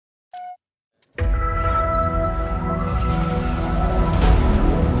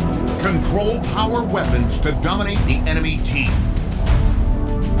Control power weapons to dominate the enemy team.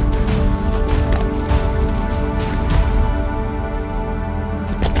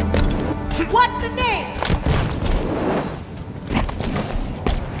 What's the name?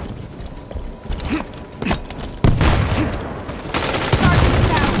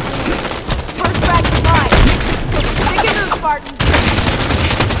 First back to line. Take it, Spartan.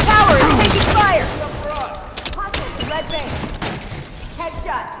 Tower is taking fire. Hostiles in red base.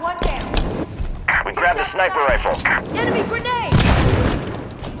 Headshot. One down. We grabbed the sniper rifle. Enemy grenade.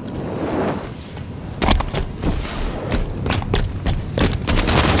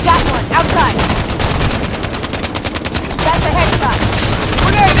 Got one outside. That's a headshot.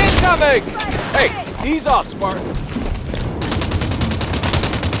 Grenade incoming! Hey, ease off, Spartan.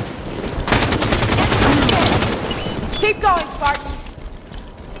 Keep going, Spartan.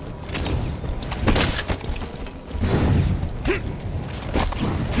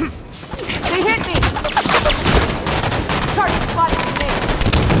 They hit me. Target spotted for me.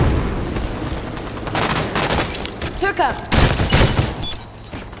 Took him.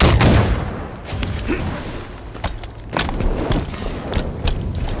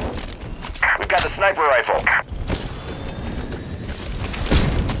 We've got the sniper rifle.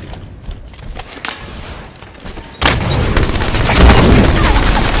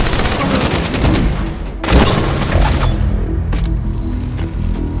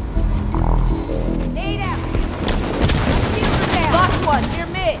 Nade out. Lost one near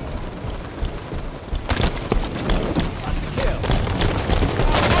mid.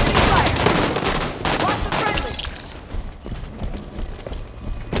 Enemy fire. Watch the friendly.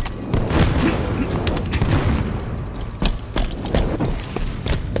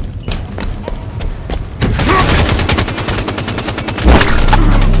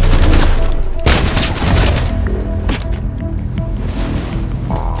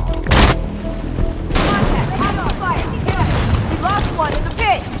 Contact. Hot on fire. We lost one in the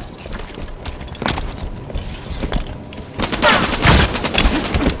pit.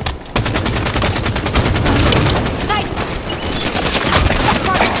 Nice.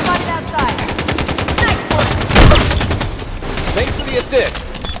 Target spotted outside. Nice one. Thanks for the assist.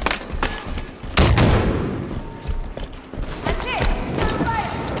 That's it. Fire.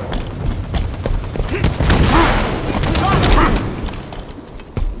 We lost one.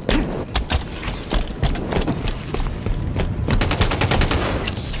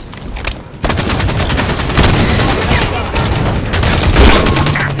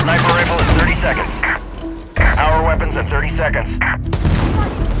 Sniper rifle in 30 seconds. Power weapons in 30 seconds.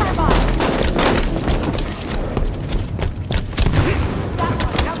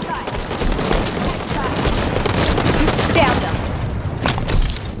 Downed him.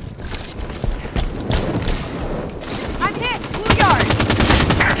 I'm hit. Blue yard.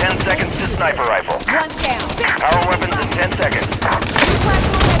 10 seconds to sniper rifle. One down. Power weapons in 10 seconds.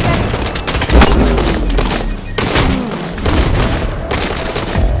 Platform identity.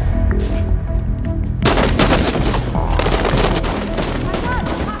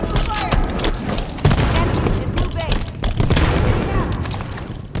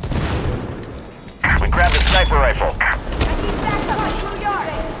 We grabbed the sniper rifle.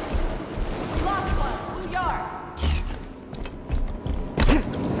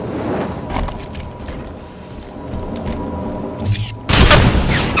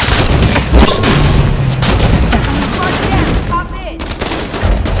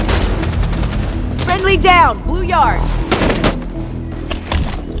 Friendly down, blue yard.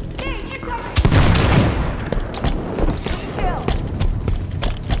 Enemy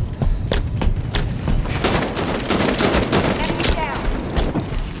down.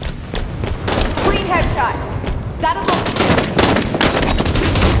 Green headshot. Got him open.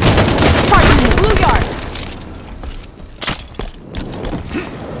 Target, blue yard.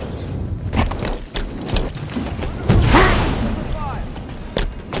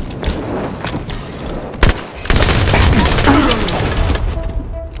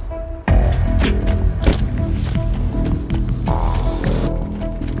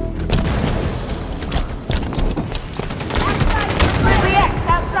 Friendly X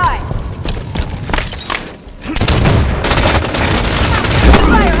outside.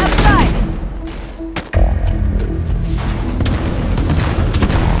 Fire outside.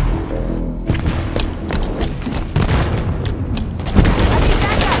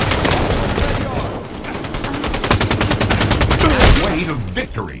 Way to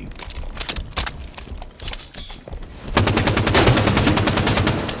victory.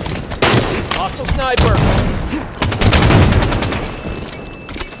 Hostile sniper.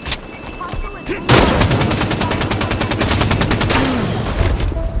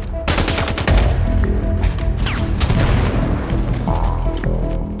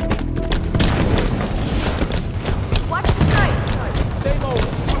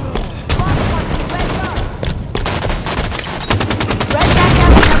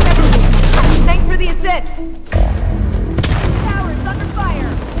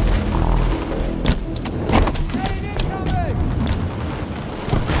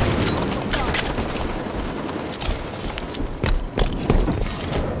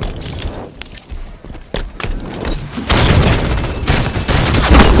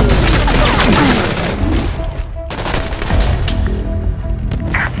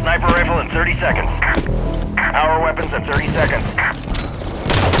 Sniper rifle in 30 seconds. Power weapons in 30 seconds.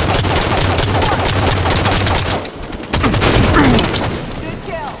 Good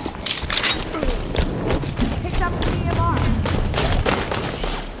kill. Picked up the DMR.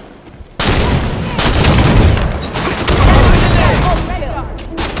 Red dot.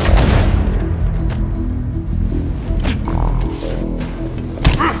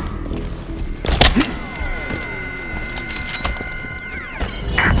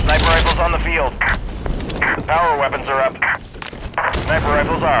 Sniper rifles on the field. Power weapons are up. Sniper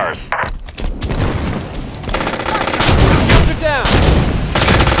rifles ours. Shields are down.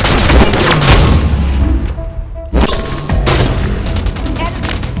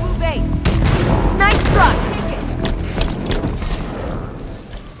 Enemy blue base. Snipe truck. Take it.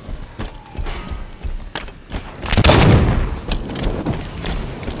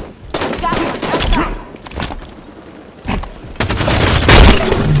 Got one. Outside.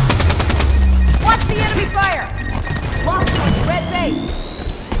 Watch the enemy fire. Lost one. Red base.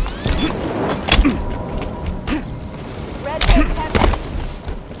 Red base has it.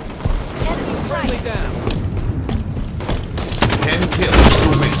 Enemy Friendly snipe. down. 10 kills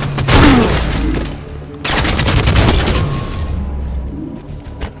remaining.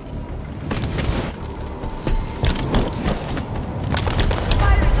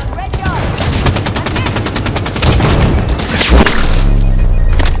 Firing on red yard. I'm hit.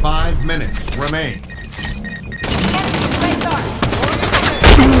 5 minutes remain. Enemy red yard.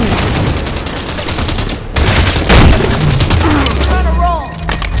 We're on a roll.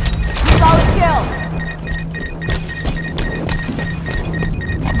 Solid kill.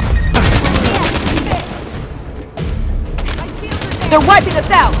 They're wiping us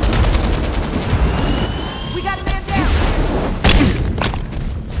out. We got a man down.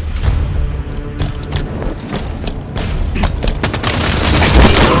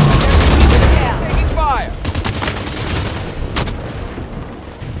 Down. Taking fire.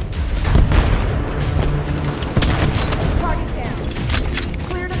 Target down.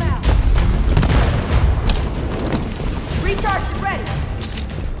 Cleared them out. Recharge is ready.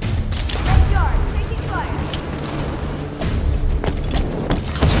 Red yard, taking fire.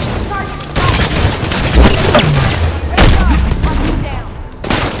 Target spotted. Red yard, marking down.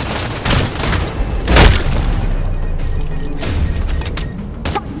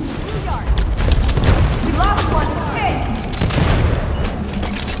 Blue yard. We lost one. Hit.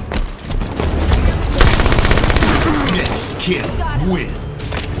 Next kill wins.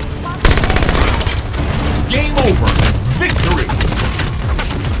 Lost the Game over. Victory.